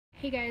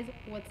Hey guys,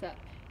 what's up?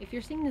 If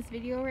you're seeing this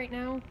video right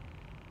now,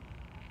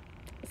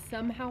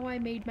 somehow I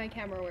made my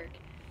camera work.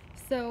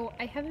 So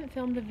I haven't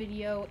filmed a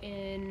video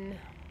in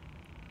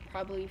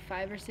probably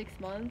 5 or 6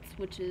 months,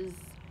 which is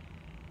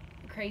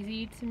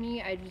crazy to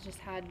me. I've just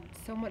had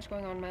so much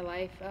going on in my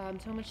life.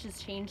 So much has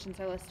changed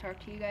since I last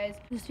talked to you guys.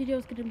 This video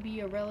is going to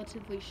be a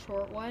relatively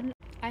short one.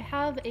 I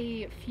have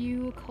a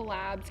few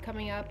collabs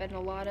coming up and a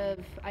lot of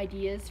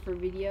ideas for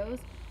videos.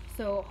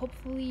 So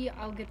hopefully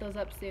I'll get those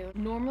up soon.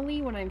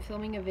 Normally when I'm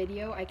filming a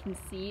video, I can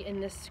see in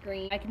this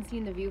screen, I can see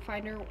in the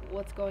viewfinder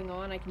what's going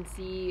on. I can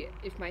see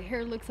if my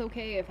hair looks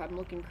okay, if I'm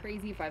looking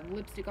crazy, if I have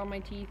lipstick on my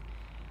teeth.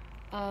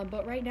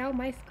 But right now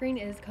my screen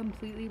is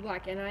completely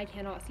black and I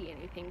cannot see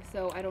anything.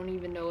 So I don't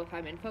even know if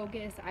I'm in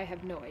focus. I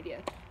have no idea.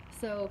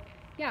 So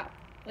yeah,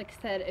 like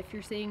I said, if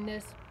you're seeing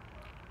this,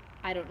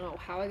 I don't know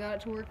how I got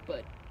it to work,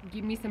 but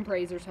give me some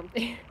praise or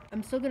something.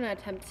 I'm still gonna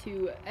attempt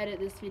to edit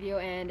this video,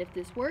 and if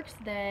this works,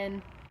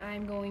 then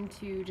I'm going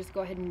to just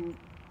go ahead and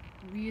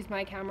use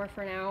my camera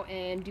for now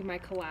and do my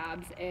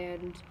collabs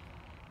and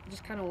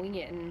just kind of wing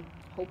it and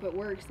hope it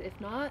works. If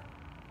not,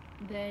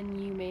 then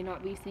you may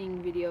not be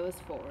seeing videos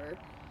for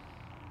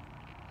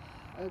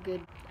a good,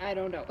 I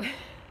don't know.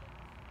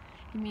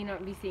 You may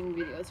not be seeing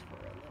videos for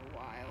a little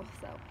while.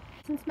 So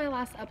since my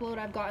last upload,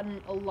 I've gotten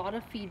a lot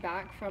of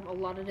feedback from a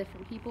lot of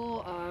different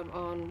people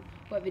on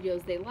what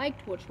videos they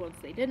liked, which ones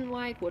they didn't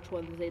like, which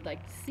ones they'd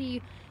like to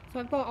see. So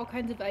I've got all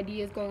kinds of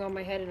ideas going on in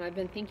my head, and I've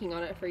been thinking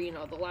on it for, you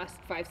know, the last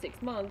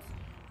 5-6 months,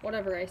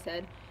 whatever I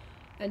said.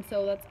 And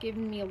so that's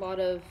given me a lot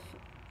of,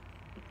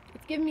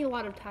 it's given me a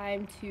lot of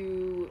time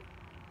to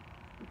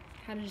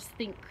kind of just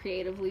think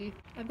creatively.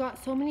 I've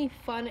got so many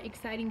fun,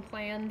 exciting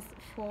plans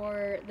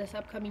for this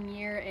upcoming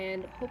year,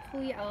 and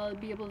hopefully I'll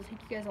be able to take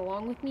you guys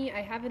along with me.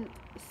 I haven't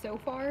so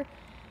far,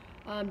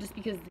 just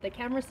because of the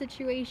camera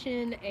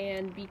situation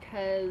and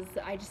because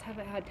I just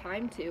haven't had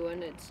time to,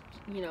 and it's,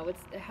 you know, it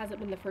hasn't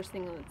been the first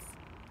thing that's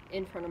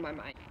in front of my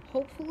mind.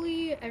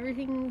 Hopefully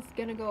everything's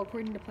gonna go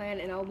according to plan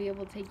and I'll be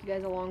able to take you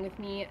guys along with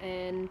me,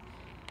 and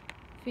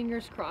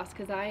fingers crossed,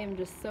 because I am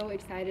just so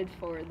excited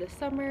for the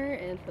summer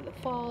and for the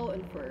fall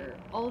and for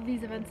all of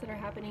these events that are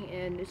happening,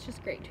 and it's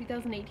just great.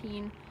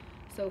 2018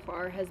 so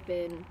far has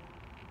been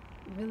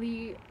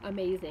really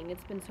amazing.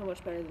 It's been so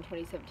much better than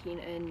 2017,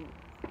 and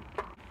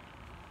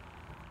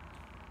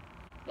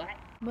what?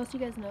 Most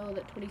of you guys know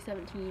that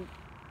 2017...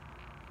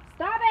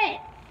 Stop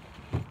it!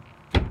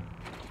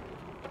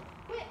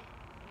 Quit!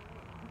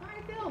 I'm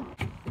trying to film!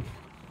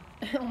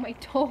 Oh, my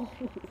toe!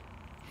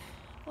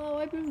 Oh,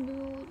 I've been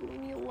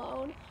leaving me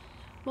alone.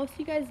 Most of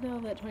you guys know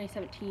that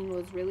 2017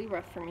 was really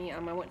rough for me. I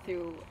went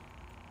through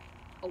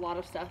a lot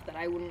of stuff that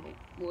I wouldn't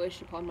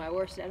wish upon my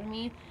worst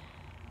enemy.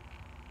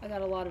 I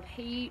got a lot of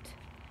hate.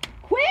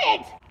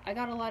 Quit! I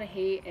got a lot of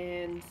hate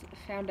and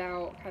found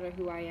out kind of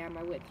who I am.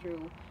 I went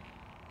through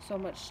so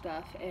much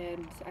stuff,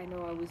 and I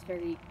know I was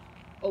very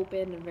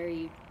open and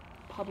very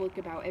public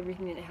about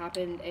everything that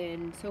happened,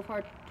 and so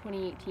far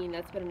 2018,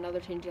 that's been another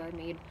change that I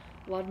made.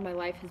 A lot of my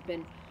life has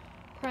been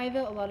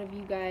private. A lot of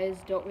you guys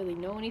don't really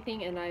know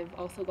anything, and I've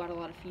also got a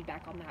lot of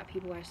feedback on that.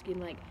 People asking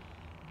like,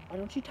 why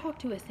don't you talk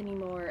to us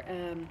anymore?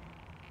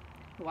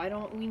 Why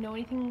don't we know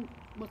anything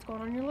what's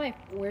going on in your life?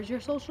 Where's your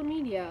social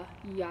media?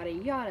 Yada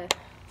yada.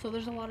 So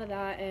there's a lot of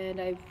that, and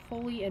I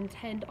fully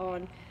intend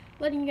on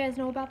letting you guys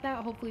know about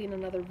that, hopefully in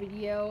another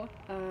video.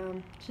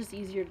 It's just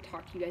easier to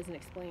talk to you guys and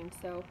explain.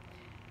 So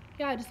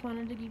yeah, I just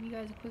wanted to give you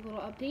guys a quick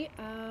little update.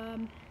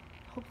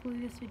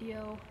 Hopefully this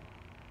video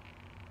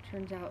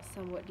turns out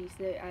somewhat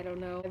decent. I don't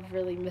know. I've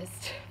really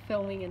missed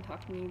filming and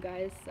talking to you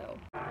guys, so.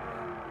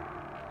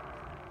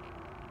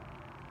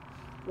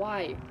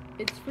 Why?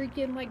 It's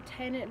freaking like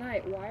 10 at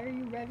night. Why are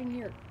you revving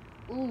your...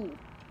 Ooh.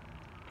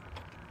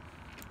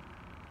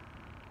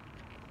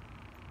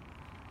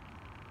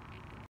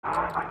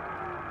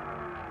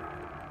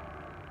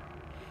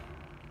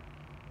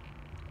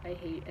 I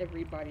hate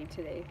everybody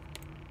today.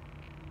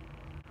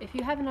 If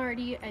you haven't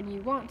already and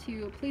you want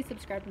to, please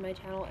subscribe to my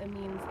channel. It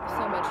means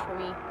so much for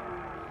me.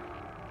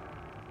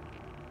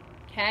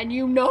 Can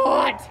you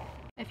not?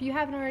 If you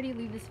haven't already,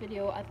 leave this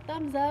video a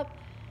thumbs up.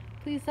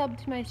 Please sub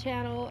to my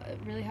channel. It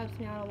really helps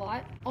me out a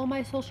lot. All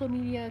my social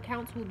media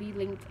accounts will be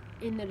linked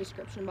in the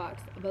description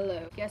box below.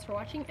 Thank you guys for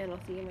watching, and I'll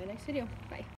see you in my next video. Bye.